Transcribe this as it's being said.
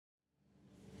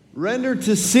Render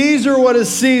to Caesar what is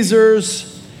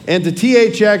Caesar's, and to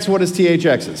THX what is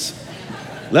THX's.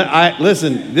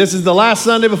 Listen, this is the last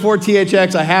Sunday before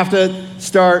THX. I have to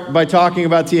start by talking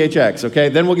about THX, okay?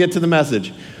 Then we'll get to the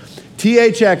message.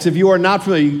 THX, if you are not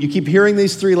familiar, you keep hearing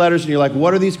these three letters and you're like,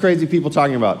 what are these crazy people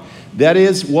talking about? That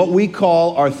is what we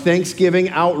call our Thanksgiving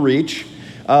outreach,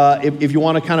 if you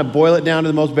want to kind of boil it down to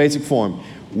the most basic form.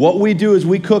 What we do is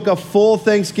we cook a full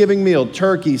Thanksgiving meal,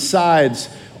 turkey, sides,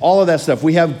 all of that stuff.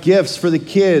 We have gifts for the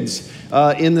kids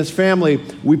in this family.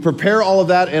 We prepare all of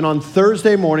that, and on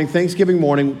Thursday morning, Thanksgiving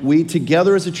morning, we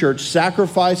together as a church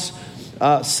sacrifice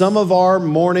some of our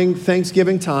morning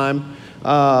Thanksgiving time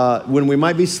when we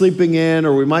might be sleeping in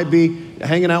or we might be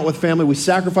hanging out with family. We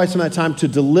sacrifice some of that time to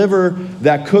deliver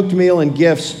that cooked meal and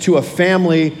gifts to a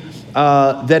family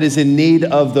that is in need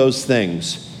of those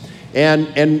things.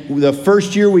 And the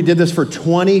first year we did this for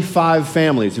 25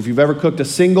 families. If you've ever cooked a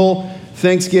single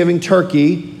Thanksgiving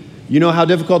turkey, you know how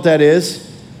difficult that is.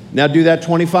 Now do that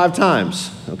 25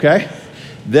 times, okay?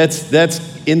 That's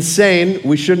insane.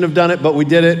 We shouldn't have done it, but we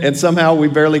did it, and somehow we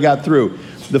barely got through.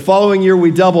 The following year, we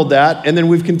doubled that, and then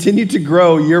we've continued to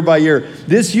grow year by year.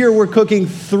 This year, we're cooking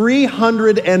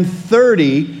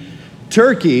 330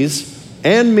 turkeys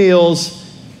and meals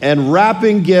and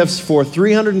wrapping gifts for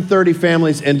 330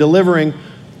 families and delivering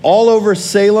all over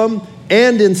Salem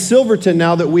and in Silverton.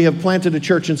 Now that we have planted a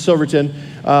church in Silverton,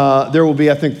 there will be,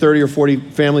 I think, 30 or 40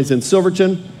 families in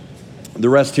Silverton, the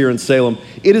rest here in Salem.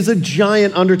 It is a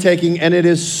giant undertaking, and it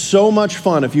is so much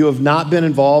fun. If you have not been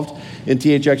involved in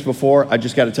THX before, I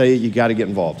just got to tell you, you got to get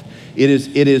involved. It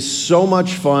is so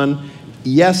much fun.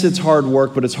 Yes, it's hard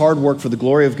work, but it's hard work for the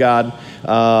glory of God.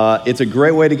 It's a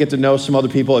great way to get to know some other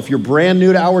people. If you're brand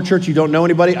new to our church, you don't know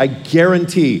anybody, I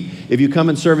guarantee if you come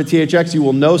and serve at THX, you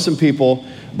will know some people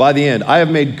by the end. I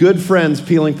have made good friends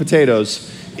peeling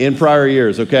potatoes in prior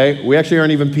years, okay? We actually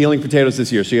aren't even peeling potatoes this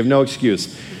year, so you have no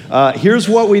excuse. Here's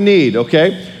what we need,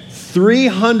 okay?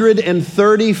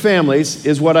 330 families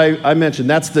is what I mentioned.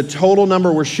 That's the total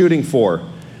number we're shooting for.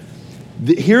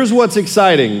 Here's what's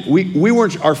exciting.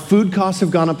 Our food costs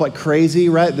have gone up like crazy,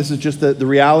 right? This is just the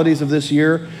realities of this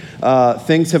year.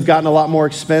 Things have gotten a lot more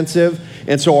expensive,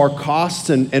 and so our costs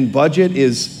and budget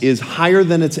is higher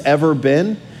than it's ever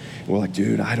been. We're like,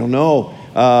 dude, I don't know.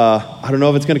 I don't know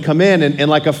if it's going to come in.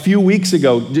 And like a few weeks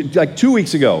ago, like 2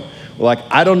 weeks ago, we're like,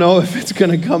 I don't know if it's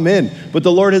going to come in. But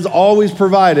the Lord has always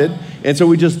provided, and so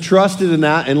we just trusted in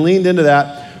that and leaned into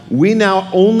that. We now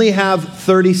only have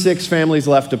 36 families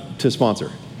left to sponsor.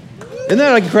 Isn't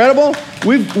that incredible?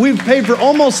 We've paid for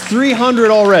almost 300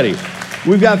 already.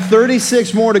 We've got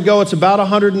 36 more to go. It's about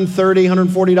 $130,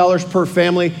 $140 per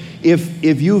family.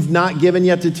 If you've not given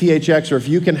yet to THX, or if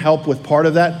you can help with part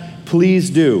of that, please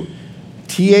do.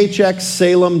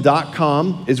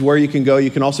 THXSalem.com is where you can go.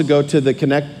 You can also go to the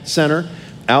Connect Center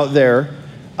out there.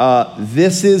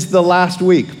 This is the last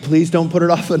week. Please don't put it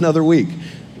off another week.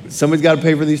 Somebody's got to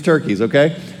pay for these turkeys,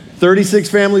 okay? 36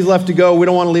 families left to go. We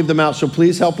don't want to leave them out, so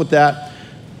please help with that.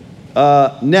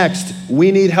 Next,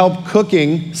 we need help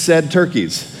cooking said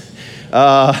turkeys.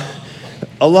 A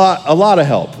lot of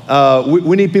help.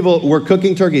 We need people. We're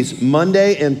cooking turkeys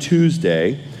Monday and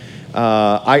Tuesday.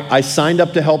 I signed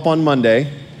up to help on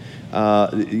Monday.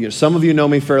 Some of you know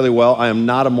me fairly well. I am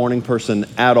not a morning person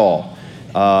at all.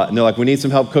 And they're like, we need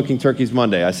some help cooking turkeys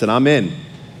Monday. I said, I'm in.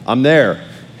 I'm there.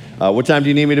 What time do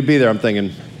you need me to be there? I'm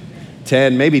thinking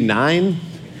 10, maybe 9,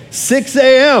 6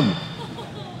 a.m.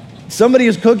 Somebody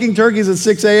is cooking turkeys at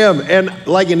 6 a.m. And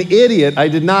like an idiot, I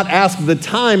did not ask the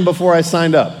time before I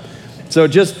signed up. So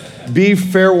just be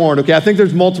fair warned, okay? I think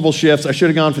there's multiple shifts. I should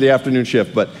have gone for the afternoon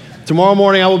shift, but tomorrow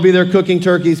morning I will be there cooking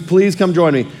turkeys. Please come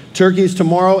join me. Turkeys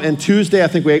tomorrow and Tuesday. I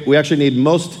think we actually need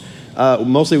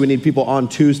mostly we need people on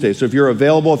Tuesday. So if you're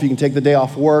available, if you can take the day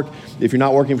off work, if you're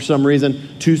not working for some reason,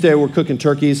 Tuesday we're cooking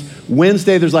turkeys.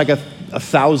 Wednesday there's like a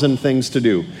 1,000 things to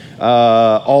do.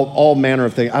 All manner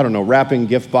of things. I don't know, wrapping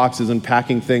gift boxes and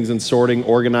packing things and sorting,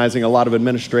 organizing, a lot of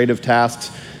administrative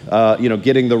tasks,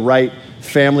 getting the right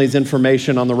family's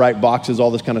information on the right boxes,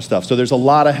 all this kind of stuff. So there's a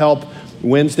lot of help.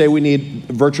 Wednesday we need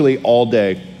virtually all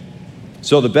day.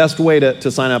 So the best way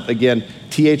to sign up, again,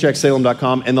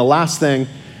 thxsalem.com. And the last thing,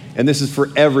 and this is for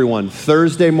everyone,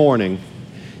 Thursday morning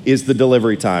is the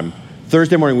delivery time.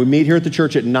 Thursday morning, we meet here at the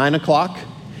church at 9 o'clock,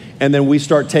 and then we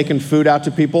start taking food out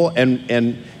to people, and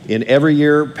in every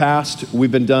year past,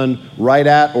 we've been done right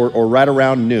at or right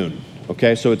around noon,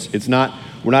 okay? So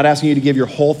we're not asking you to give your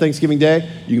whole Thanksgiving day.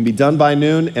 You can be done by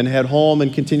noon and head home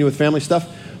and continue with family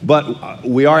stuff, but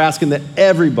we are asking that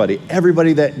everybody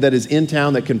that is in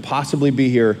town that can possibly be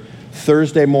here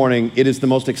Thursday morning. It is the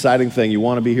most exciting thing. You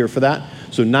want to be here for that?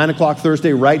 So 9 o'clock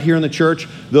Thursday, right here in the church.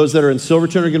 Those that are in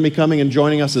Silverton are going to be coming and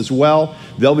joining us as well.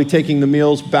 They'll be taking the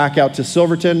meals back out to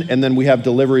Silverton, and then we have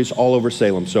deliveries all over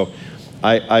Salem. So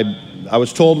I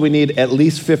was told we need at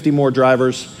least 50 more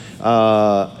drivers,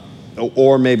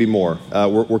 or maybe more.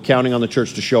 We're counting on the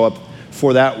church to show up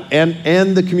for that,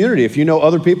 and the community. If you know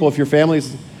other people, if your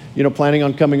family's planning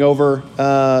on coming over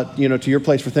to your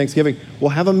place for Thanksgiving, well,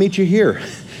 have them meet you here.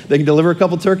 They can deliver a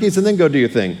couple turkeys and then go do your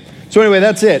thing. So anyway,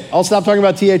 that's it. I'll stop talking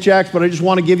about THX, but I just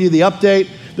want to give you the update.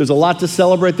 There's a lot to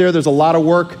celebrate there. There's a lot of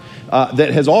work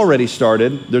that has already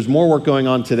started. There's more work going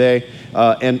on today,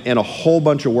 and a whole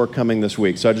bunch of work coming this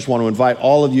week. So I just want to invite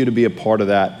all of you to be a part of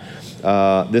that.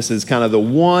 This is kind of the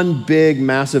one big,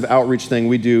 massive outreach thing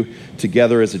we do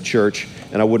together as a church,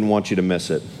 and I wouldn't want you to miss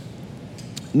it.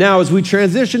 Now, as we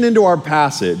transition into our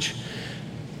passage,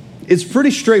 it's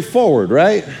pretty straightforward,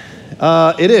 right?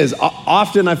 It is.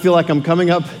 Often I feel like I'm coming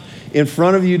up in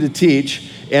front of you to teach,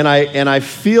 and I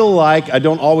feel like, I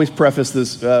don't always preface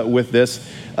this with this,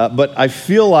 but I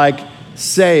feel like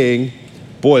saying,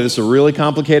 boy, this is a really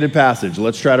complicated passage.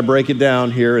 Let's try to break it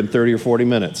down here in 30 or 40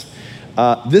 minutes.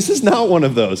 This is not one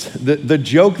of those. The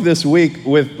joke this week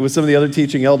with some of the other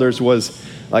teaching elders was,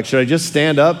 like, should I just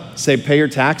stand up, say pay your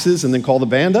taxes, and then call the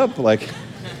band up? Like,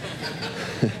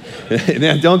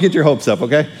 don't get your hopes up,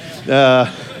 okay?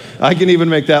 I can even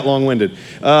make that long-winded.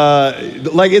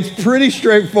 It's pretty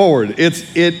straightforward.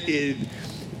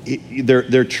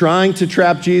 They're trying to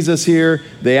trap Jesus here.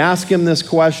 They ask him this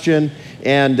question,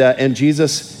 and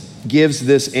Jesus gives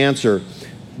this answer.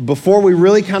 Before we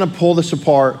really kind of pull this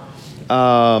apart,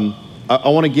 I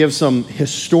want to give some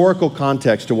historical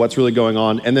context to what's really going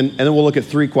on, and then we'll look at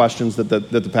three questions that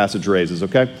the passage raises,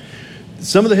 okay?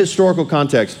 Some of the historical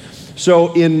context.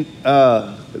 So in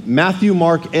Matthew,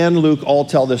 Mark, and Luke all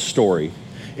tell this story,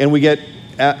 and we get,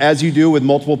 as you do with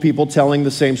multiple people telling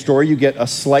the same story, you get a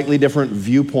slightly different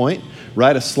viewpoint,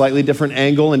 right? A slightly different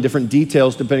angle and different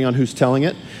details depending on who's telling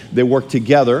it. They work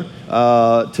together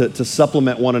to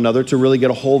supplement one another to really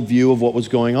get a whole view of what was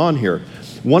going on here.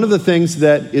 One of the things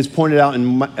that is pointed out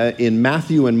in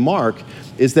Matthew and Mark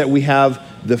is that we have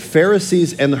the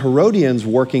Pharisees and the Herodians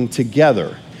working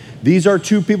together. These are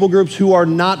two people groups who are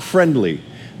not friendly.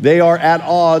 They are at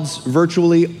odds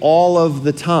virtually all of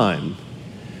the time.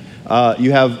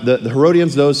 You have the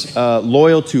Herodians, those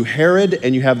loyal to Herod,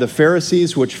 and you have the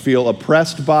Pharisees, which feel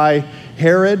oppressed by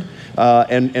Herod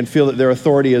and feel that their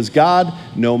authority is God,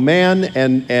 no man.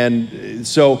 And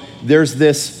so there's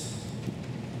this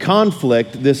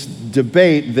conflict, this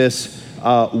debate, this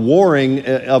warring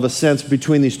of a sense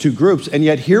between these two groups. And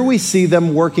yet here we see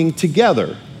them working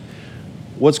together.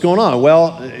 What's going on?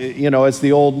 Well, as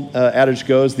the old adage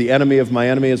goes, the enemy of my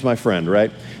enemy is my friend,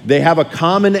 right? They have a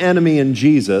common enemy in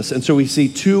Jesus, and so we see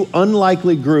two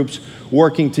unlikely groups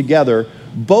working together.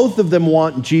 Both of them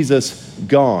want Jesus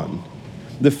gone.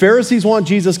 The Pharisees want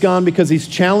Jesus gone because he's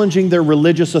challenging their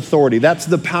religious authority. That's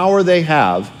the power they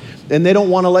have, and they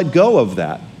don't want to let go of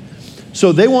that.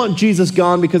 So they want Jesus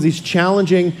gone because he's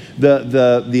challenging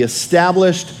the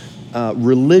established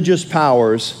religious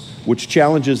powers, which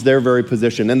challenges their very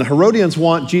position. And the Herodians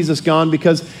want Jesus gone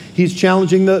because he's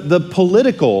challenging the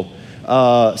political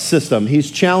system. He's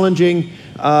challenging,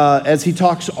 as he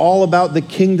talks all about the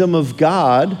kingdom of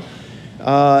God,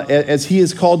 as he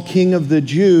is called King of the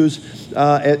Jews,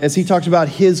 as he talks about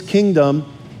his kingdom,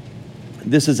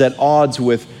 this is at odds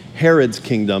with Herod's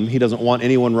kingdom. He doesn't want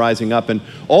anyone rising up. And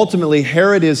ultimately,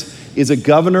 Herod is a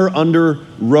governor under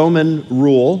Roman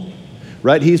rule,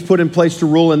 right? He's put in place to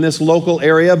rule in this local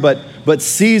area, but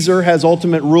Caesar has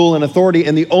ultimate rule and authority.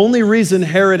 And the only reason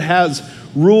Herod has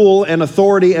rule and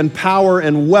authority and power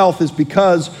and wealth is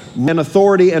because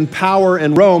authority and power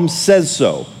in Rome says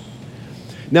so.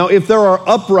 Now, if there are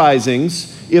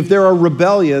uprisings, if there are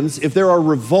rebellions, if there are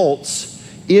revolts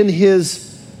in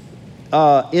his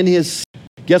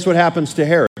guess what happens to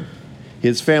Herod?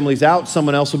 His family's out,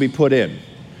 someone else will be put in,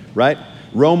 right?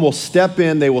 Rome will step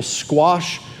in, they will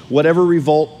squash whatever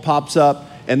revolt pops up,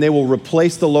 and they will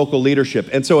replace the local leadership.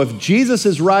 And so if Jesus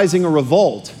is rising a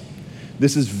revolt,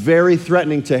 this is very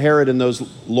threatening to Herod and those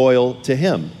loyal to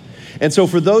him. And so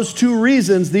for those two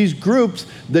reasons, these groups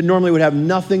that normally would have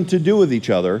nothing to do with each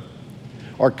other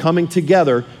are coming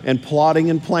together and plotting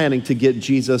and planning to get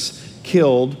Jesus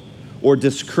killed or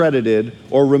discredited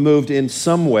or removed in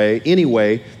some way, any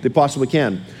way they possibly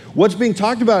can. What's being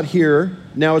talked about here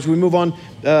now as we move on,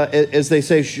 as they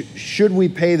say, should we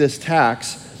pay this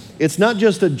tax? It's not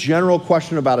just a general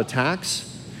question about a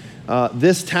tax.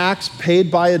 This tax paid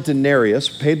by a denarius,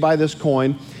 paid by this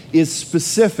coin, is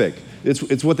specific.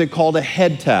 It's what they called a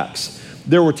head tax.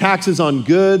 There were taxes on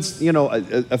goods,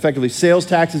 effectively sales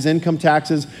taxes, income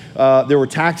taxes. There were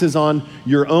taxes on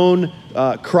your own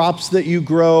crops that you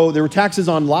grow. There were taxes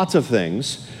on lots of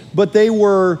things, but they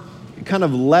were kind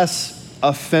of less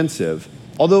offensive,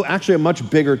 although actually a much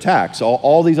bigger tax.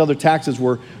 All these other taxes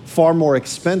were far more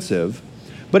expensive,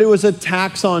 but it was a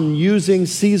tax on using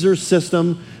Caesar's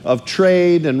system of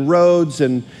trade and roads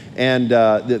and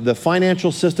the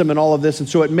financial system and all of this. And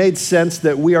so it made sense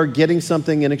that we are getting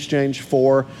something in exchange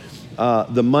for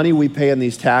the money we pay in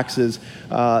these taxes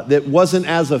that wasn't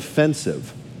as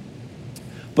offensive.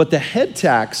 But the head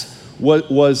tax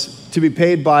was to be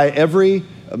paid by every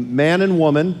man and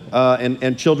woman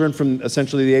and children from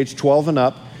essentially the age 12 and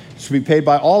up. It's to be paid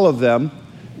by all of them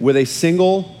with a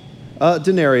single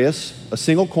denarius, a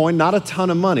single coin, not a ton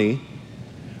of money,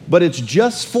 but it's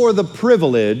just for the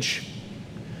privilege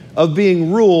of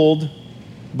being ruled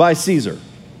by Caesar.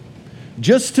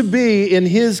 Just to be in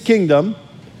his kingdom,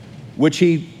 which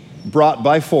he brought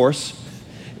by force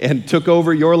and took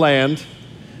over your land,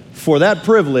 for that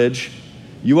privilege,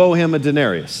 you owe him a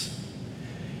denarius.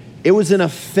 It was an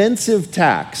offensive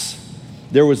tax.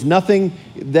 There was nothing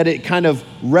that it kind of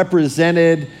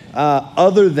represented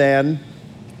other than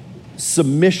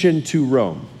submission to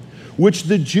Rome, which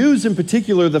the Jews in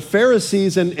particular, the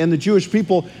Pharisees and the Jewish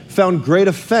people, found great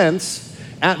offense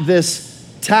at this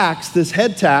tax, this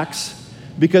head tax,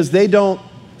 because they don't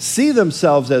see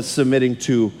themselves as submitting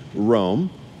to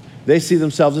Rome. They see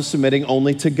themselves as submitting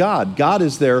only to God. God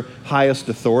is their highest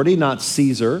authority, not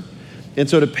Caesar. And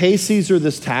so to pay Caesar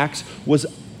this tax was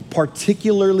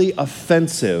particularly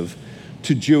offensive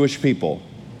to Jewish people.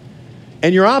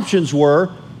 And your options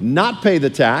were not pay the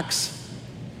tax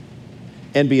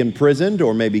and be imprisoned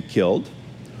or maybe killed,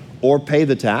 or pay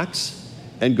the tax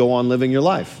and go on living your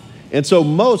life. And so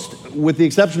most, with the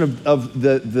exception of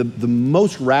the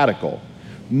most radical,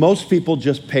 most people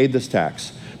just paid this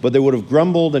tax, but they would have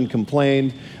grumbled and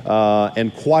complained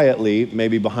and quietly,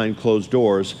 maybe behind closed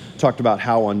doors, talked about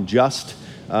how unjust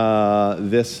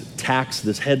this tax,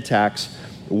 this head tax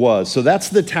was. So that's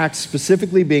the tax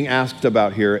specifically being asked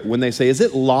about here when they say, is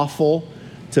it lawful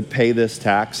to pay this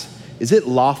tax? Is it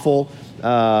lawful,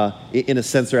 in a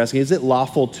sense they're asking, is it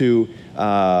lawful to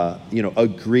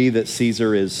agree that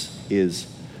Caesar is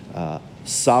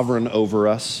sovereign over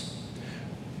us?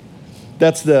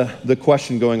 That's the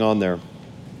question going on there.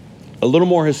 A little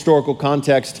more historical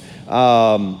context,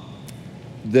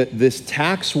 this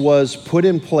tax was put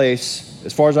in place,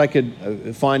 as far as I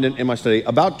could find in my study,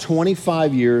 about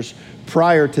 25 years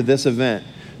prior to this event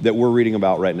that we're reading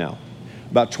about right now.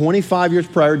 About 25 years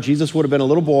prior, Jesus would have been a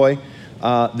little boy.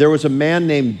 There was a man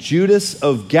named Judas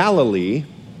of Galilee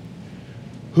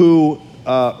who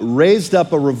raised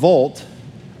up a revolt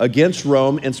against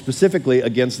Rome and specifically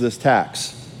against this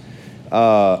tax.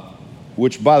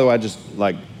 Which, by the way, I just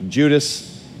like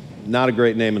Judas, not a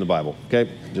great name in the Bible, okay?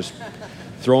 Just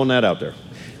throwing that out there.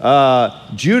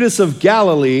 Judas of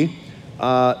Galilee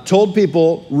told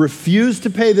people, refuse to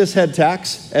pay this head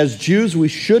tax. As Jews, we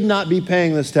should not be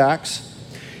paying this tax.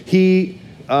 He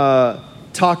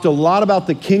talked a lot about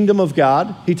the kingdom of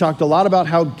God. He talked a lot about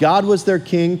how God was their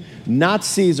king, not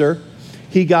Caesar.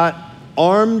 He got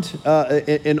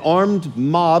an armed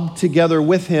mob together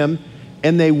with him,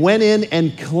 and they went in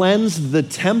and cleansed the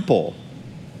temple.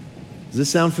 Does this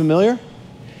sound familiar?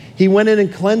 He went in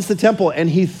and cleansed the temple, and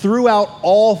he threw out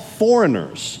all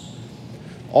foreigners.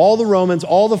 All the Romans,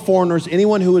 all the foreigners,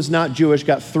 anyone who was not Jewish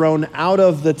got thrown out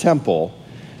of the temple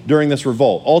during this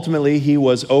revolt. Ultimately, he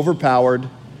was overpowered,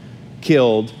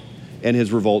 killed, and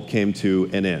his revolt came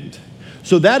to an end.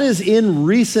 So that is in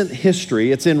recent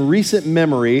history. It's in recent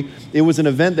memory. It was an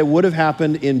event that would have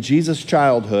happened in Jesus'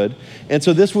 childhood. And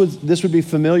so this would be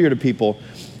familiar to people.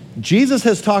 Jesus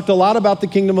has talked a lot about the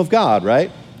kingdom of God,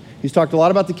 right? He's talked a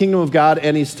lot about the kingdom of God,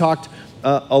 and he's talked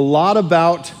a lot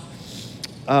about,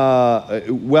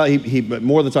 he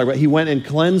more than talked about, he went and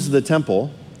cleansed the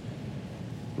temple,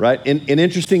 right? An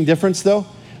interesting difference, though,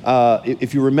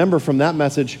 if you remember from that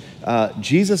message,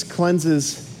 Jesus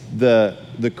cleanses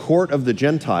the court of the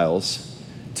Gentiles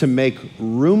to make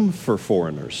room for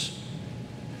foreigners.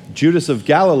 Judas of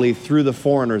Galilee threw the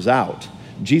foreigners out.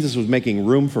 Jesus was making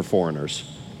room for foreigners.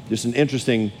 Just an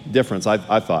interesting difference,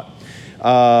 I thought.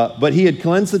 But he had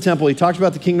cleansed the temple. He talked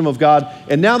about the kingdom of God.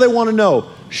 And now they want to know,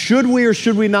 should we or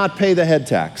should we not pay the head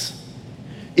tax?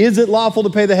 Is it lawful to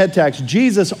pay the head tax?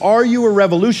 Jesus, are you a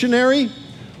revolutionary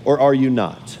or are you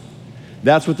not?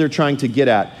 That's what they're trying to get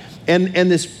at.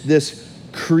 And this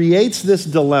creates this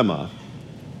dilemma.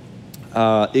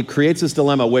 It creates this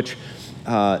dilemma, which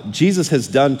Jesus has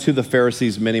done to the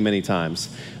Pharisees many, many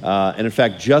times. And in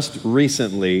fact, just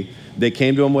recently, they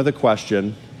came to him with a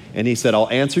question, and he said, I'll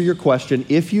answer your question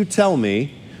if you tell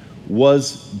me,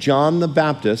 was John the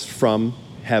Baptist from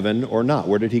heaven or not?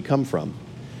 Where did he come from?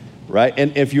 Right?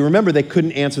 And if you remember, they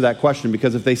couldn't answer that question,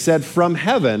 because if they said from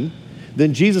heaven,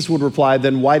 then Jesus would reply,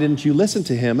 then why didn't you listen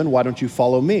to him and why don't you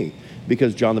follow me?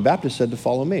 Because John the Baptist said to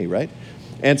follow me, right?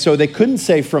 And so they couldn't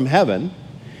say from heaven,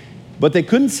 but they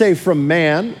couldn't say from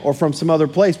man or from some other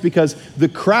place, because the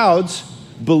crowds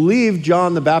believed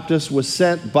John the Baptist was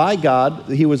sent by God.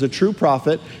 He was a true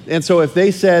prophet. And so if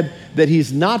they said that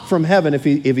he's not from heaven, if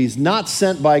he's not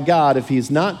sent by God, if he's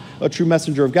not a true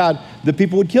messenger of God, the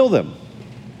people would kill them,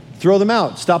 throw them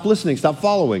out, stop listening, stop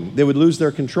following. They would lose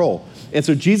their control. And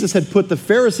so Jesus had put the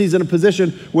Pharisees in a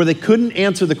position where they couldn't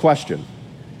answer the question.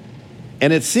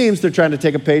 And it seems they're trying to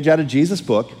take a page out of Jesus'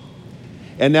 book,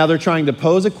 and now they're trying to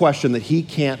pose a question that he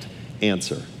can't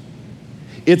answer.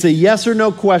 It's a yes or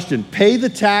no question. Pay the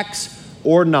tax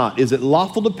or not? Is it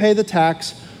lawful to pay the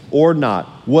tax or not?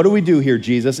 What do we do here,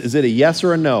 Jesus? Is it a yes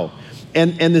or a no?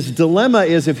 And this dilemma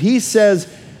is, if he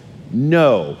says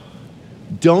no,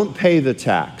 don't pay the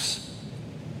tax,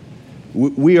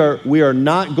 we are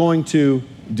not going to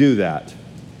do that,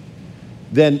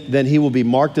 then he will be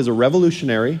marked as a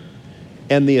revolutionary,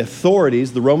 and the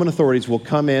authorities, the Roman authorities, will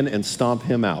come in and stomp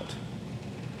him out.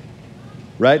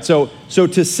 Right? So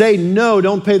to say no,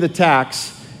 don't pay the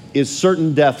tax, is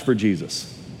certain death for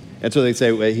Jesus. And so they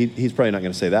say, well, he's probably not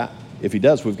going to say that. If he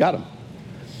does, we've got him.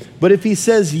 But if he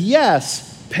says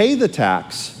yes, pay the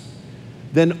tax,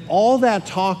 then all that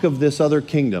talk of this other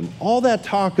kingdom, all that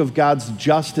talk of God's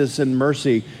justice and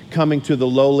mercy coming to the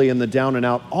lowly and the down and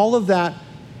out, all of that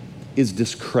is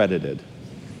discredited.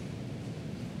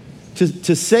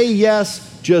 To say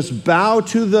yes, just bow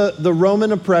to the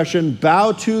Roman oppression,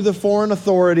 bow to the foreign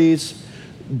authorities,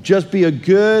 just be a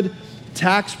good,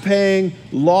 tax-paying,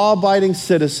 law-abiding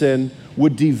citizen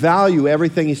would devalue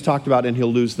everything he's talked about, and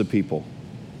he'll lose the people.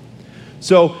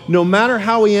 So no matter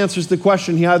how he answers the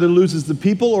question, he either loses the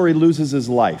people or he loses his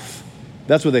life.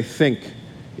 That's what they think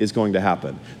is going to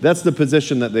happen. That's the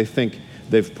position that they think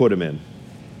they've put him in.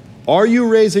 Are you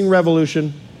raising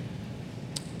revolution,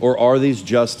 or are these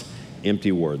just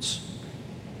empty words?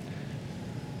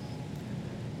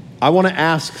 I want to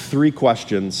ask 3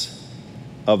 questions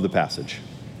of the passage,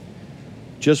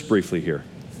 just briefly here.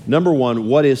 Number 1,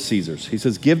 what is Caesar's? He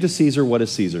says, give to Caesar what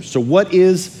is Caesar's. So what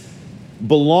is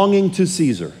belonging to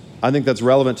Caesar? I think that's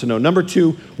relevant to know. Number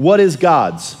 2, what is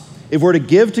God's? If we're to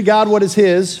give to God what is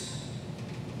his,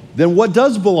 then what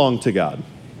does belong to God?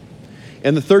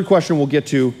 And the third question we'll get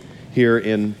to here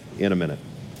in a minute.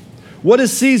 What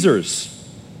is Caesar's?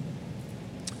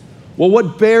 Well,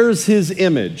 what bears his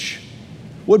image?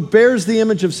 What bears the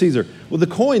image of Caesar? Well, the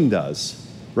coin does,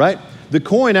 right? The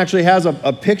coin actually has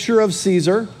a picture of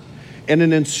Caesar and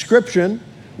an inscription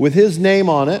with his name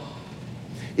on it.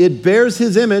 It bears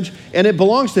his image, and it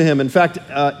belongs to him. In fact,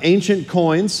 ancient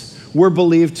coins were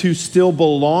believed to still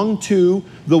belong to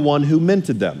the one who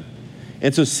minted them.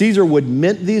 And so Caesar would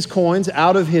mint these coins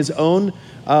out of his own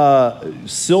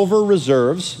silver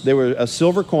reserves. They were a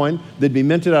silver coin. They'd be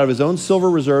minted out of his own silver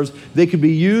reserves. They could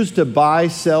be used to buy,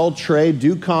 sell, trade,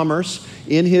 do commerce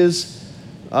in his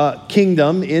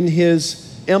kingdom, in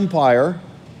his empire.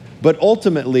 But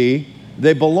ultimately,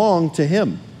 they belonged to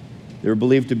him. They were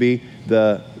believed to be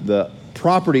the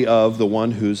property of the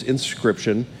one whose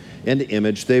inscription and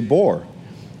image they bore.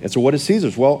 And so what is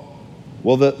Caesar's? Well,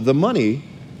 the money,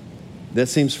 that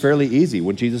seems fairly easy.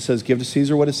 When Jesus says, give to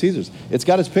Caesar what is Caesar's, it's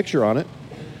got his picture on it,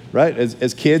 right?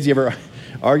 As kids, you ever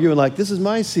arguing like, this is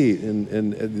my seat?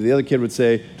 And the other kid would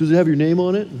say, does it have your name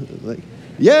on it? Like,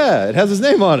 yeah, it has his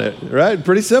name on it, right?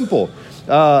 Pretty simple.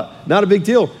 Not a big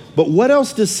deal. But what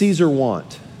else does Caesar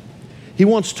want? He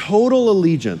wants total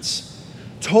allegiance,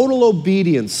 total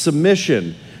obedience,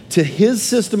 submission to his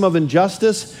system of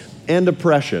injustice and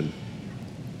oppression.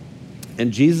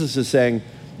 And Jesus is saying,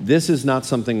 this is not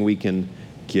something we can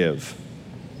give.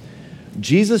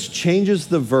 Jesus changes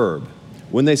the verb.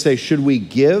 When they say, should we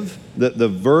give, the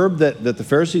verb that the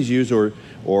Pharisees use or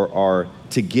are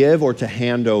to give or to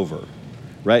hand over,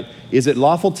 right? Is it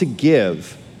lawful to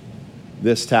give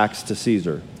this tax to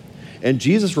Caesar? And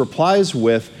Jesus replies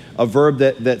with a verb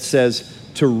that says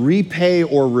to repay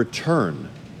or return,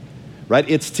 right?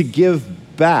 It's to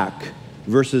give back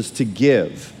versus to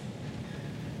give.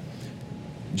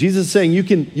 Jesus is saying you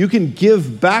can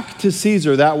give back to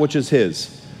Caesar that which is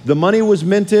his. The money was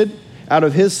minted out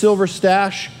of his silver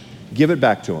stash. Give it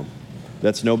back to him.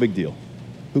 That's no big deal.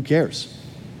 Who cares?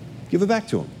 Give it back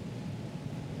to him.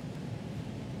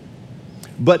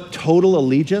 But total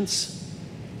allegiance,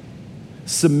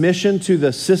 submission to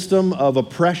the system of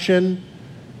oppression,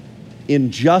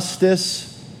 injustice,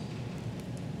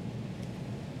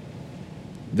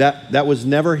 that was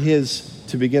never his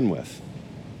to begin with,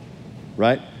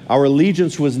 right? Our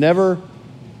allegiance was never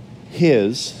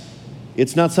his.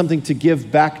 It's not something to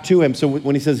give back to him. So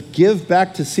when he says give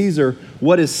back to Caesar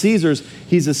what is Caesar's,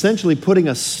 he's essentially putting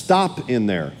a stop in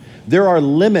there. There are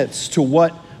limits to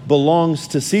what belongs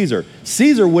to Caesar.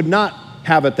 Caesar would not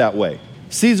have it that way.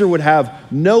 Caesar would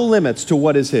have no limits to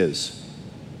what is his.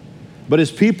 But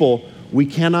as people, we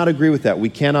cannot agree with that. We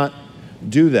cannot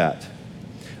do that.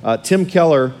 Tim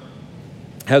Keller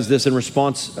has this in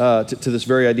response to this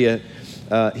very idea.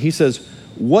 He says,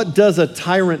 what does a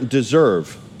tyrant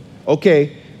deserve?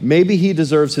 Okay, maybe he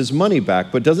deserves his money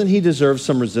back, but doesn't he deserve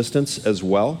some resistance as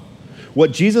well?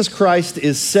 What Jesus Christ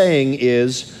is saying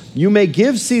is, you may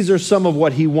give Caesar some of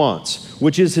what he wants,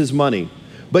 which is his money,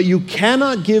 but you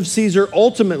cannot give Caesar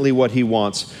ultimately what he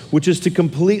wants, which is to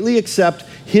completely accept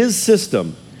his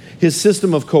system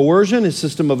of coercion, his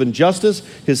system of injustice,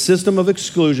 his system of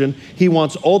exclusion. He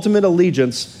wants ultimate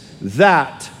allegiance.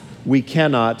 That we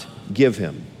cannot give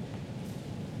him.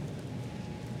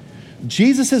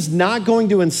 Jesus is not going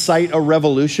to incite a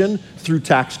revolution through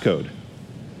tax code.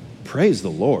 Praise the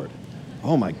Lord.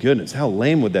 Oh my goodness, how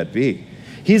lame would that be?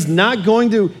 He's not going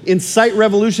to incite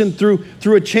revolution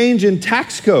through a change in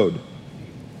tax code.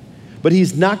 But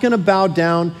he's not going to bow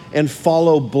down and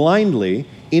follow blindly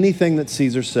anything that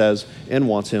Caesar says and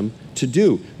wants him to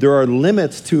do. There are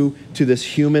limits to this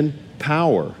human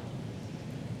power.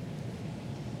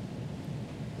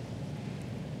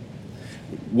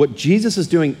 What Jesus is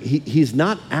doing, he's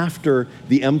not after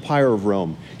the empire of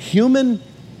Rome. Human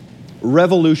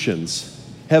revolutions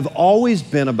have always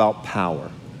been about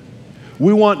power.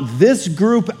 We want this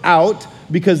group out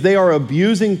because they are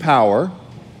abusing power,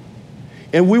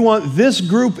 and we want this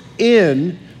group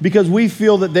in because we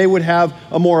feel that they would have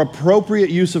a more appropriate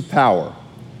use of power,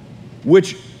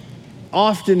 which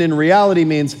often in reality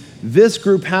means this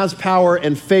group has power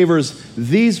and favors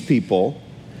these people,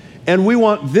 and we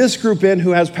want this group in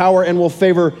who has power and will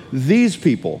favor these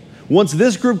people. Once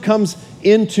this group comes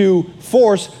into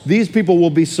force, these people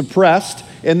will be suppressed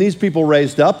and these people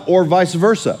raised up, or vice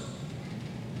versa.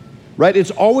 Right?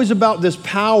 It's always about this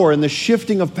power and the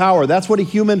shifting of power. That's what a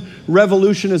human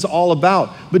revolution is all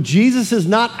about. But Jesus is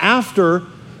not after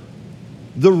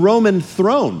the Roman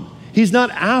throne. He's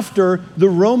not after the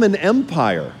Roman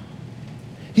Empire.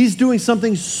 He's doing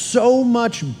something so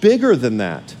much bigger than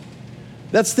that.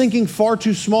 That's thinking far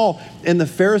too small. And the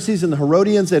Pharisees and the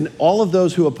Herodians and all of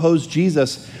those who oppose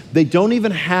Jesus, they don't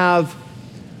even have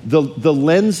the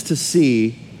lens to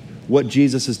see what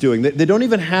Jesus is doing. They don't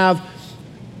even have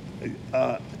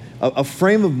a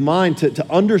frame of mind to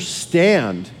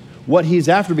understand what he's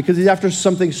after, because he's after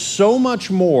something so much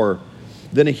more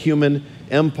than a human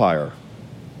empire.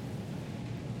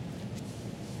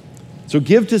 So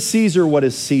give to Caesar what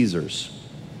is Caesar's,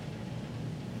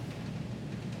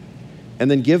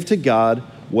 and then give to God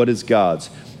what is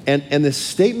God's. And this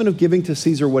statement of giving to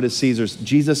Caesar what is Caesar's,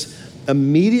 Jesus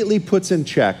immediately puts in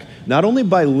check, not only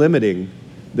by limiting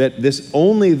that this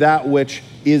only that which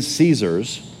is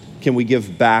Caesar's can we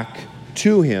give back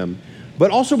to him, but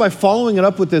also by following it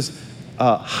up with this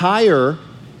higher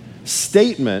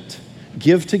statement,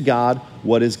 give to God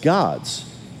what is God's.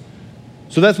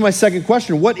 So that's my second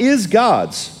question. What is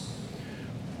God's?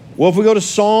 Well, if we go to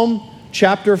Psalm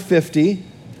chapter 50,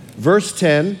 verse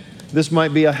 10, this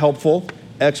might be a helpful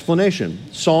explanation.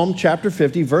 Psalm chapter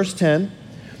 50, verse 10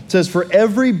 says, for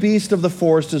every beast of the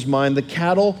forest is mine, the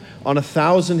cattle on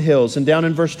 1,000 hills. And down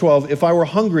in verse 12, if I were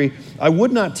hungry, I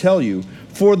would not tell you,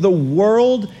 for the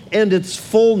world and its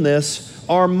fullness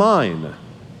are mine.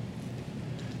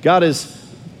 God is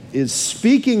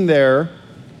speaking there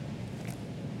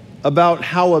about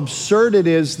how absurd it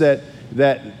is that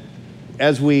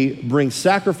as we bring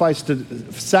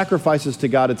sacrifices to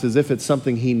God, it's as if it's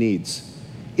something he needs.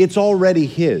 It's already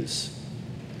his.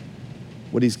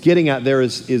 What he's getting at there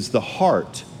is the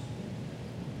heart.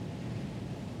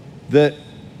 That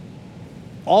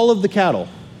all of the cattle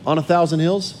on 1,000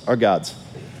 hills are God's.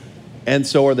 And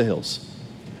so are the hills.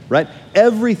 Right?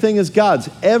 Everything is God's.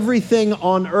 Everything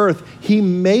on earth, he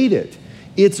made it.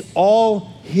 It's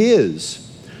all his.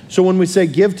 So when we say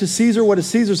give to Caesar what is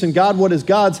Caesar's and God what is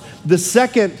God's, the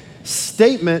second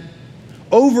statement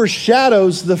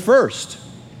overshadows the first.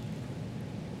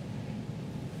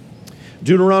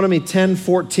 Deuteronomy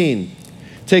 10:14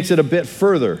 takes it a bit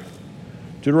further.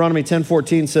 Deuteronomy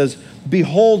 10:14 says,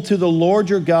 behold, to the Lord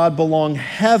your God belong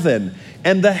heaven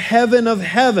and the heaven of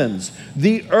heavens,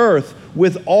 the earth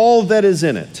with all that is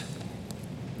in it.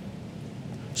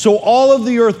 So all of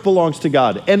the earth belongs to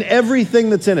God and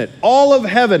everything that's in it. All of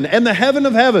heaven and the heaven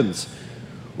of heavens.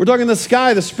 We're talking the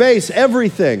sky, the space,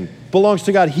 everything belongs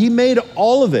to God. He made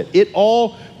all of it. It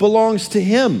all belongs to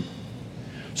him.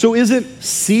 So isn't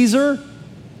Caesar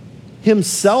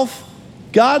himself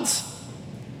God's?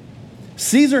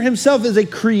 Caesar himself is a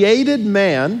created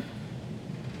man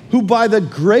who by the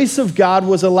grace of God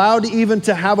was allowed even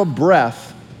to have a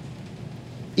breath.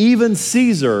 Even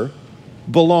Caesar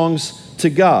belongs to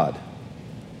God.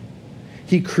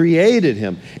 He created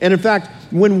him. And in fact,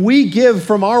 when we give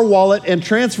from our wallet and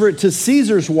transfer it to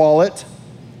Caesar's wallet,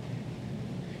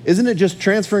 isn't it just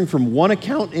transferring from one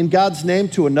account in God's name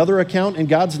to another account in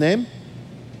God's name?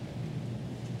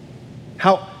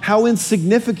 How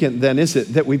insignificant then is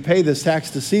it that we pay this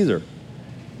tax to Caesar?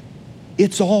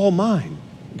 It's all mine,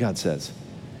 God says.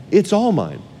 It's all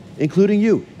mine, including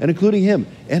you and including him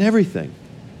and everything.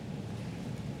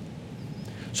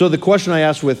 So the question I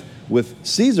asked with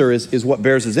Caesar is what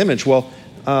bears his image? Well,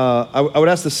 I would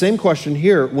ask the same question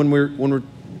here when we're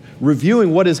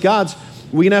reviewing what is God's.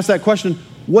 We can ask that question,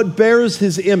 what bears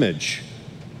his image?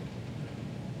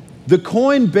 The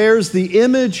coin bears the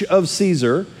image of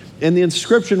Caesar and the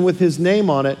inscription with his name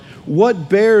on it. What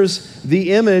bears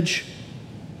the image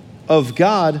of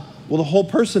God? Well, the whole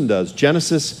person does.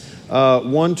 Genesis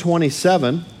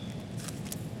 1:27.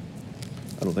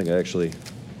 I don't think I actually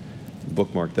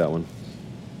bookmarked that one.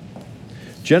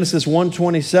 Genesis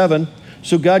 1:27.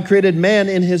 So God created man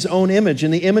in his own image.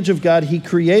 In the image of God, he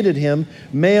created him.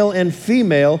 Male and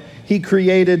female, he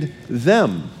created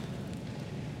them.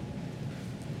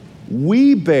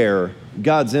 We bear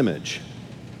God's image.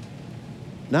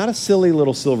 Not a silly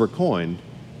little silver coin,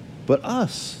 but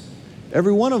us.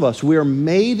 Every one of us. We are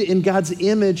made in God's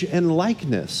image and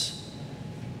likeness.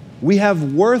 We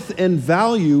have worth and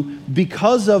value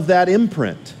because of that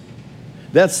imprint.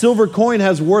 That silver coin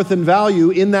has worth and value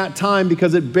in that time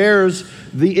because it bears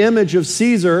the image of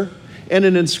Caesar, and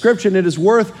an inscription. It is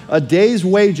worth a day's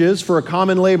wages for a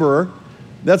common laborer.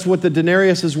 That's what the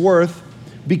denarius is worth.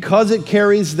 Because it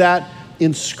carries that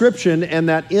inscription and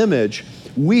that image,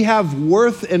 we have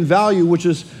worth and value, which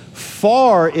is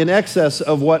far in excess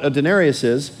of what a denarius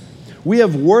is. We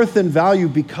have worth and value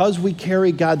because we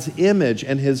carry God's image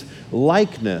and his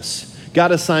likeness.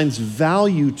 God assigns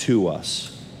value to us.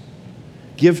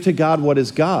 Give to God what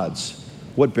is God's,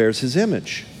 what bears his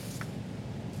image.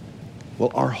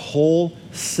 Well, our whole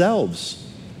selves.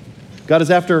 God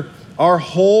is after our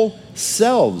whole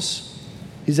selves.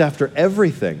 He's after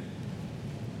everything.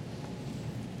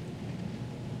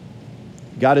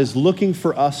 God is looking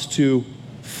for us to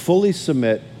fully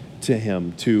submit to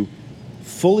him, to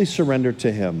fully surrender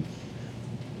to him,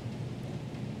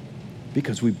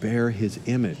 because we bear his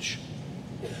image.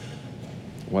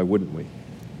 Why wouldn't we?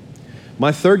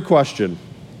 My third question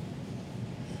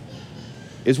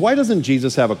is, why doesn't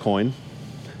Jesus have a coin?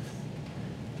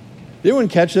 Did anyone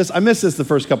catch this? I missed this the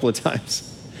first couple of times.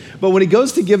 But when he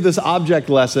goes to give this object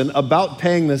lesson about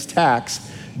paying this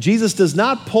tax, Jesus does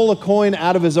not pull a coin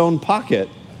out of his own pocket.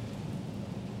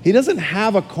 He doesn't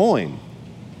have a coin.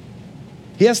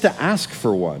 He has to ask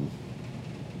for one.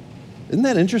 Isn't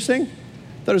that interesting? I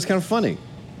thought it was kind of funny.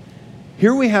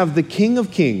 Here we have the King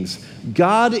of Kings,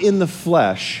 God in the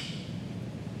flesh,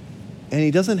 and he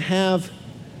doesn't have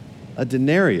a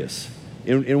denarius.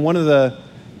 In one of the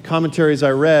commentaries I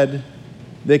read,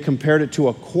 they compared it to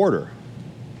a quarter.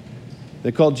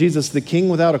 They called Jesus the king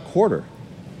without a quarter.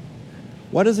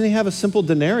 Why doesn't he have a simple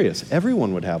denarius?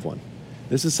 Everyone would have one.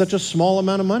 This is such a small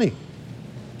amount of money.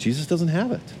 Jesus doesn't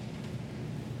have it.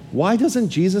 Why doesn't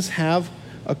Jesus have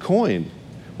a coin?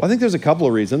 Well, I think there's a couple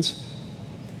of reasons.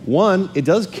 One, it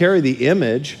does carry the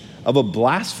image of a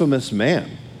blasphemous man,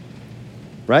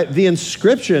 right? The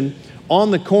inscription on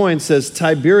the coin says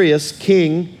Tiberius,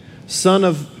 king, son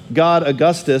of God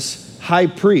Augustus, high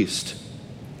priest.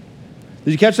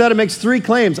 Did you catch that? It makes three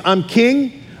claims. I'm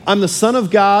king, I'm the son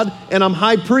of God, and I'm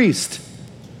high priest.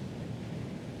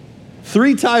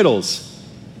 Three titles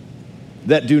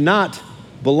that do not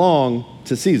belong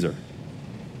to Caesar.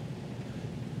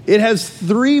 It has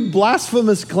three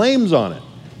blasphemous claims on it.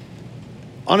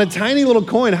 On a tiny little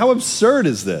coin. How absurd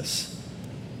is this?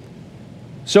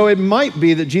 So it might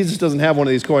be that Jesus doesn't have one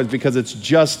of these coins because it's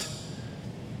just,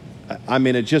 it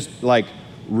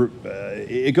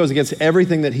goes against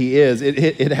everything that he is.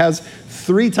 It has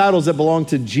three titles that belong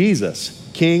to Jesus: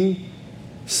 King,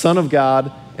 Son of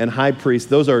God, and High Priest.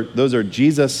 Those are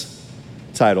Jesus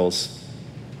titles,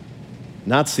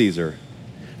 not Caesar.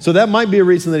 So that might be a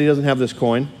reason that he doesn't have this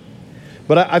coin.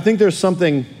 But I think there's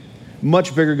something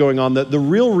much bigger going on. The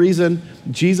real reason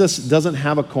Jesus doesn't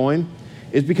have a coin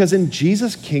is because in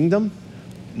Jesus' kingdom,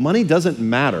 money doesn't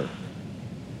matter.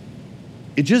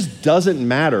 It just doesn't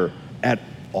matter at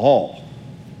all.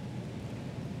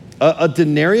 A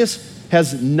denarius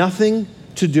has nothing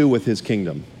to do with his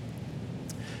kingdom.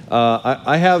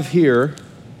 I have here,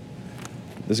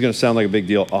 this is going to sound like a big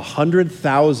deal,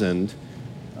 100,000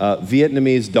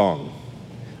 Vietnamese dong.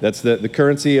 That's the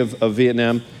currency of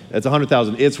Vietnam. That's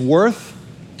 100,000. It's worth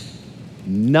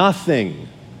nothing.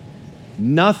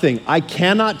 Nothing. I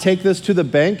cannot take this to the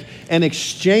bank and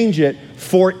exchange it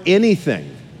for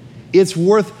anything. It's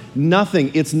worth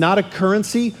nothing. It's not a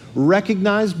currency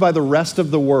recognized by the rest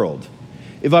of the world.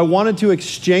 If I wanted to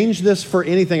exchange this for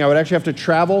anything, I would actually have to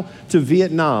travel to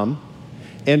Vietnam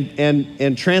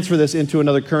and transfer this into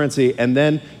another currency and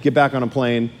then get back on a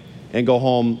plane and go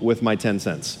home with my 10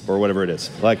 cents or whatever it is.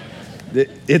 Like,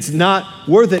 it's not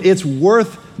worth it. It's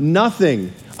worth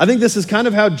nothing. I think this is kind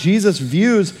of how Jesus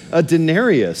views a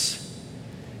denarius.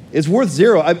 It's worth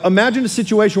zero. Imagine a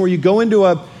situation where you go into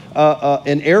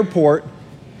an airport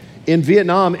in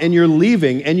Vietnam and you're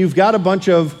leaving and you've got a bunch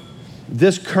of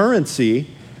this currency,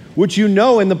 which you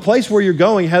know in the place where you're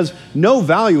going has no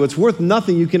value. It's worth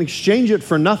nothing. You can exchange it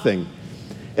for nothing.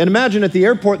 And imagine at the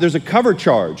airport there's a cover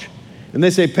charge and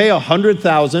they say pay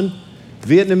 100,000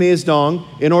 Vietnamese dong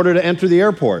in order to enter the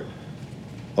airport.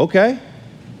 Okay,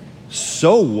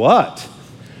 so what?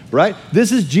 Right?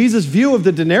 This is Jesus' view of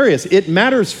the denarius. It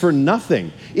matters for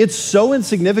nothing. It's so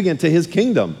insignificant to his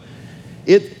kingdom.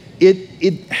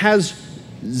 It has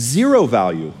zero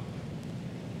value.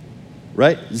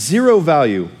 Right? Zero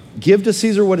value. Give to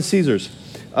Caesar what is Caesar's.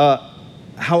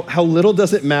 How little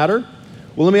does it matter?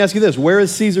 Well, let me ask you this. Where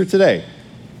is Caesar today?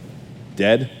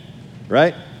 Dead.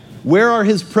 Right? Where are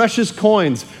his precious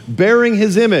coins bearing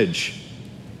his image?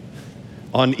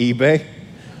 On eBay.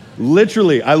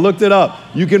 Literally, I looked it up.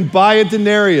 You can buy a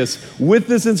denarius with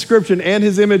this inscription and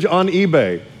his image on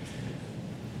eBay.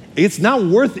 It's not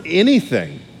worth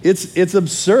anything. It's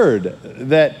absurd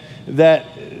that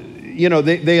you know,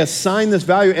 they assign this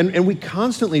value, and we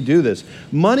constantly do this.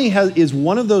 Money is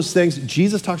one of those things.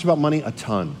 Jesus talks about money a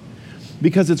ton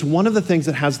because it's one of the things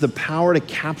that has the power to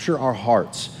capture our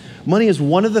hearts. Money is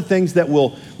one of the things that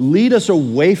will lead us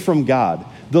away from God.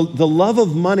 The love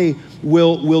of money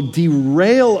will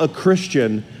derail a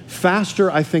Christian faster,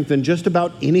 I think, than just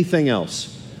about anything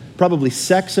else. Probably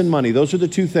sex and money. Those are the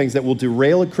two things that will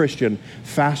derail a Christian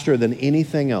faster than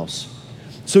anything else.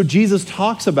 So Jesus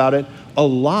talks about it a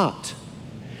lot.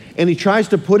 And he tries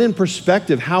to put in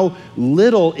perspective how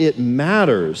little it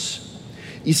matters.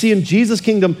 You see, in Jesus'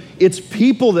 kingdom, it's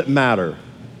people that matter,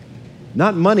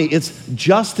 not money. It's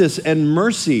justice and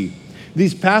mercy.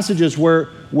 These passages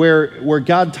where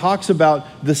God talks about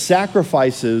the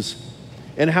sacrifices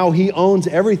and how he owns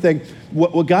everything,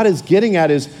 what God is getting at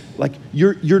is, like,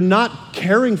 you're not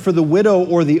caring for the widow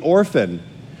or the orphan.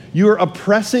 You're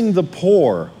oppressing the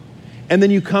poor. And then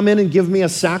you come in and give me a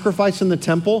sacrifice in the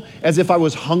temple as if I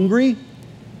was hungry.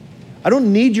 I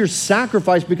don't need your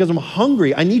sacrifice because I'm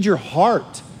hungry. I need your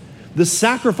heart. The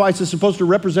sacrifice is supposed to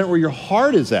represent where your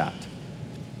heart is at.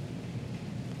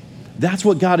 That's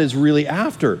what God is really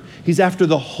after. He's after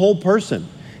the whole person.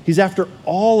 He's after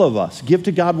all of us. Give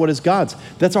to God what is God's.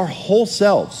 That's our whole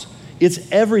selves. It's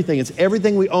everything. It's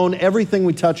everything we own, everything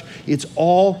we touch. It's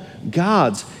all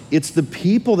God's. It's the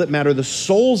people that matter, the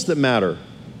souls that matter.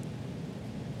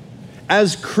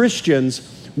 As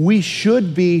Christians, we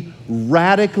should be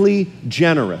radically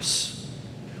generous.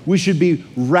 We should be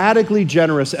radically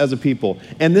generous as a people.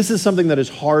 And this is something that is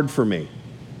hard for me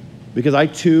because I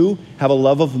too have a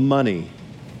love of money.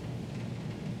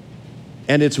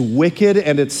 And it's wicked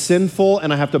and it's sinful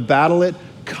and I have to battle it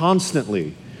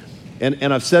constantly.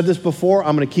 And I've said this before,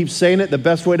 I'm going to keep saying it. The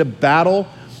best way to battle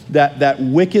that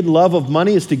wicked love of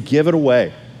money is to give it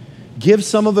away. Give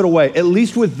some of it away. At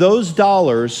least with those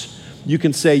dollars, you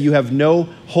can say you have no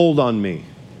hold on me,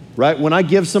 right? When I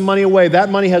give some money away, that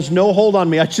money has no hold on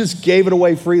me. I just gave it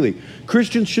away freely.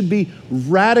 Christians should be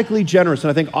radically generous, and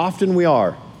I think often we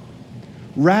are.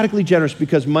 Radically generous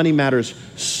because money matters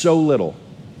so little.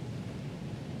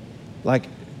 Like,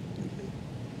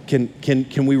 can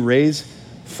we raise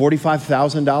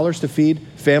 $45,000 to feed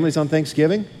families on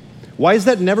Thanksgiving? Why has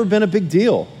that never been a big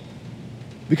deal?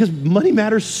 Because money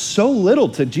matters so little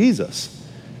to Jesus.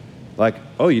 Like,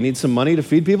 oh, you need some money to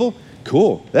feed people?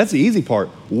 Cool, that's the easy part.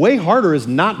 Way harder is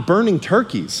not burning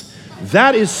turkeys.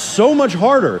 That is so much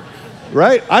harder,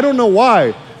 right? I don't know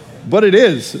why, but it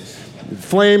is.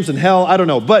 Flames and hell, I don't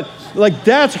know. But like,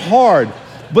 that's hard.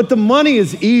 But the money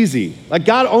is easy. Like,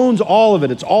 God owns all of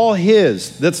it. It's all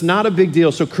his. That's not a big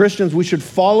deal. So Christians, we should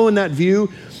follow in that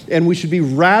view and we should be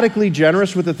radically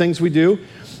generous with the things we do,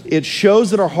 it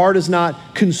shows that our heart is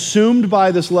not consumed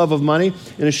by this love of money,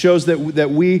 and it shows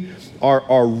that we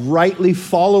are rightly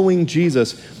following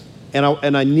Jesus.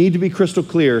 And I need to be crystal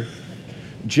clear,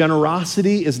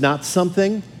 generosity is not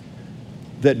something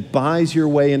that buys your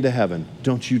way into heaven.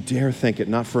 Don't you dare think it,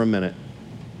 not for a minute.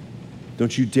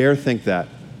 Don't you dare think that.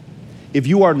 If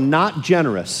you are not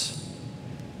generous,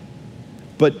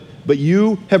 but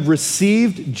you have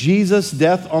received Jesus'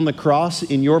 death on the cross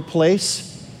in your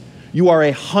place, you are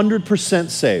 100%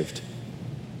 saved.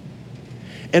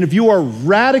 And if you are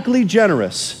radically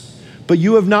generous, but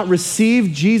you have not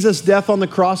received Jesus' death on the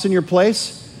cross in your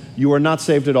place, you are not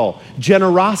saved at all.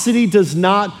 Generosity does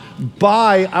not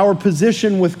buy our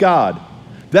position with God.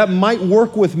 That might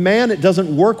work with man. It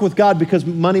doesn't work with God because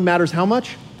money matters how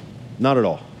much? Not at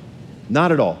all.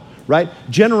 Not at all, right?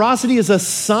 Generosity is a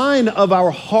sign of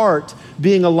our heart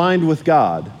being aligned with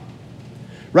God.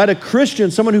 Right? A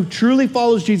Christian, someone who truly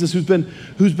follows Jesus,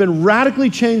 who's been radically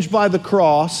changed by the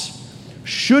cross,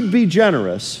 should be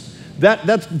generous.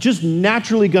 That's just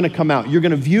naturally going to come out. You're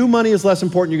going to view money as less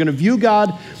important. You're going to view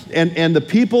God and the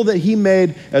people that he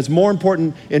made as more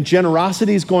important, and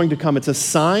generosity is going to come. It's a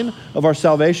sign of our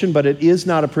salvation, but it is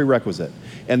not a prerequisite.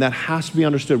 And that has to be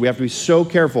understood. We have to be so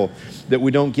careful that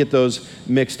we don't get those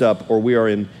mixed up, or we are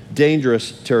in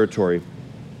dangerous territory.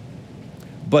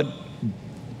 But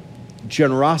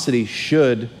generosity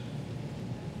should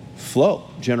flow.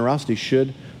 Generosity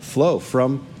should flow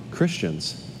from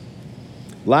Christians.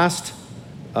 Last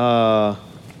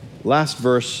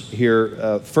verse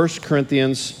here, 1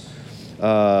 Corinthians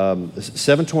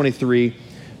 7:23.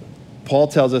 Paul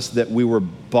tells us that we were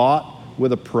bought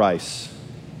with a price.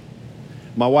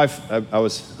 My wife, I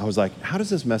was like, how does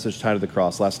this message tie to the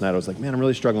cross? Last night I was like, man, I'm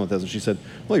really struggling with this. And she said,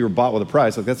 well, you were bought with a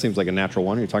price. Like, that seems like a natural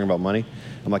one. You're talking about money.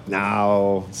 I'm like,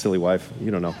 no, silly wife,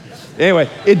 you don't know. Anyway,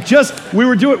 we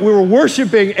were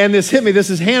worshiping, and this hit me. This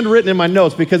is handwritten in my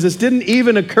notes because this didn't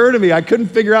even occur to me. I couldn't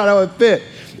figure out how it fit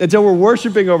until we're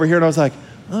worshiping over here, and I was like,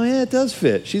 oh yeah, it does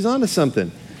fit. She's onto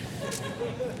something.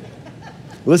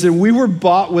 Listen, we were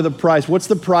bought with a price. What's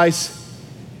the price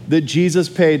that Jesus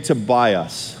paid to buy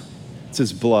us? It's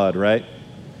his blood, right?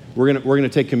 We're gonna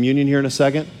take communion here in a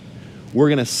second. We're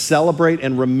gonna celebrate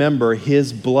and remember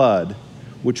his blood,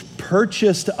 which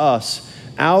purchased us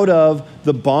out of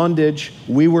the bondage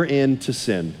we were in to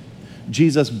sin.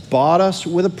 Jesus bought us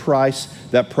with a price.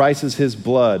 That price is his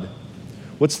blood.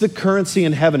 What's the currency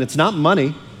in heaven? It's not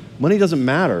money. Money doesn't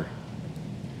matter.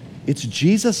 It's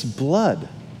Jesus' blood.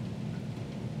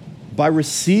 By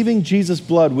receiving Jesus'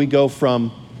 blood, we go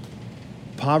from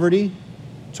poverty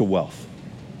to wealth.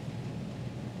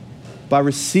 By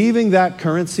receiving that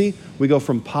currency, we go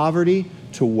from poverty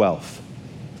to wealth.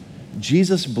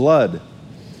 Jesus' blood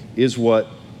is what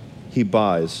he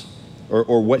buys,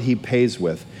 or what he pays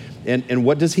with. And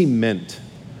what does he mint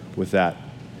with that?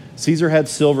 Caesar had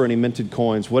silver and he minted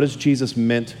coins. What does Jesus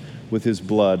mint with his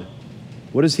blood?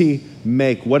 What does he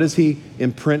make? What does he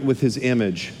imprint with his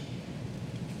image?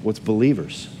 What's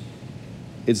believers?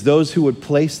 It's those who would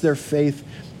place their faith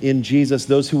in Jesus,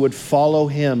 those who would follow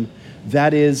him.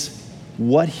 That is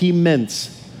what he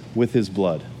mints with his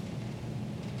blood.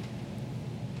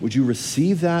 Would you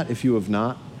receive that if you have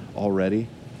not already?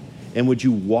 And would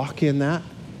you walk in that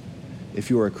if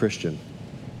you are a Christian?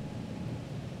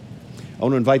 I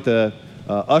want to invite the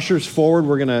ushers forward.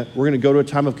 We're gonna go to a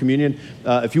time of communion.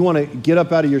 If you want to get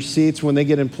up out of your seats when they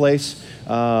get in place,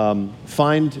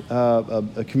 find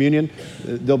a communion.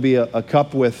 There'll be a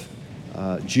cup with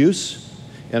juice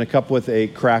and a cup with a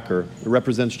cracker. It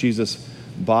represents Jesus'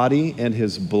 body and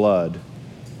his blood.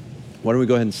 Why don't we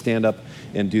go ahead and stand up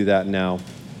and do that now?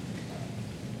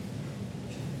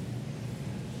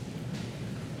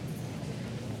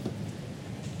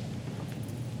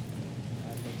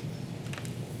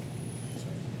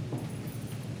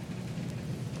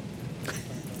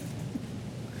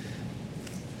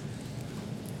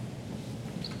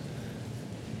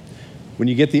 When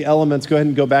you get the elements, go ahead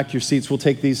and go back to your seats. We'll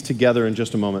take these together in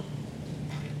just a moment.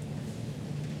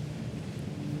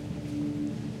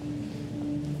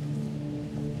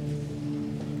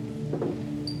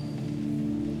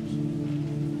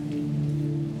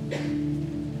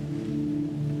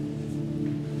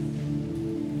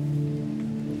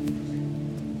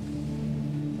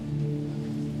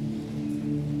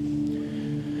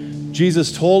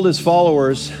 Jesus told his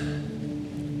followers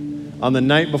on the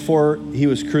night before he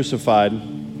was crucified,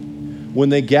 when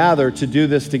they gather to do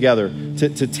this together,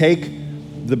 to take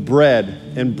the bread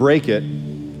and break it,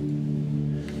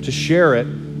 to share it,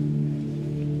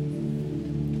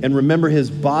 and remember his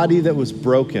body that was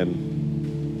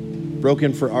broken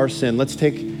for our sin. Let's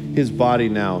take his body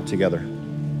now together.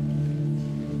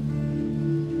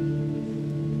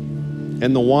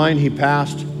 And the wine he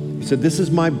passed, he said, "This is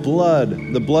my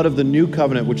blood, the blood of the new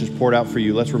covenant, which is poured out for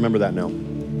you." Let's remember that now.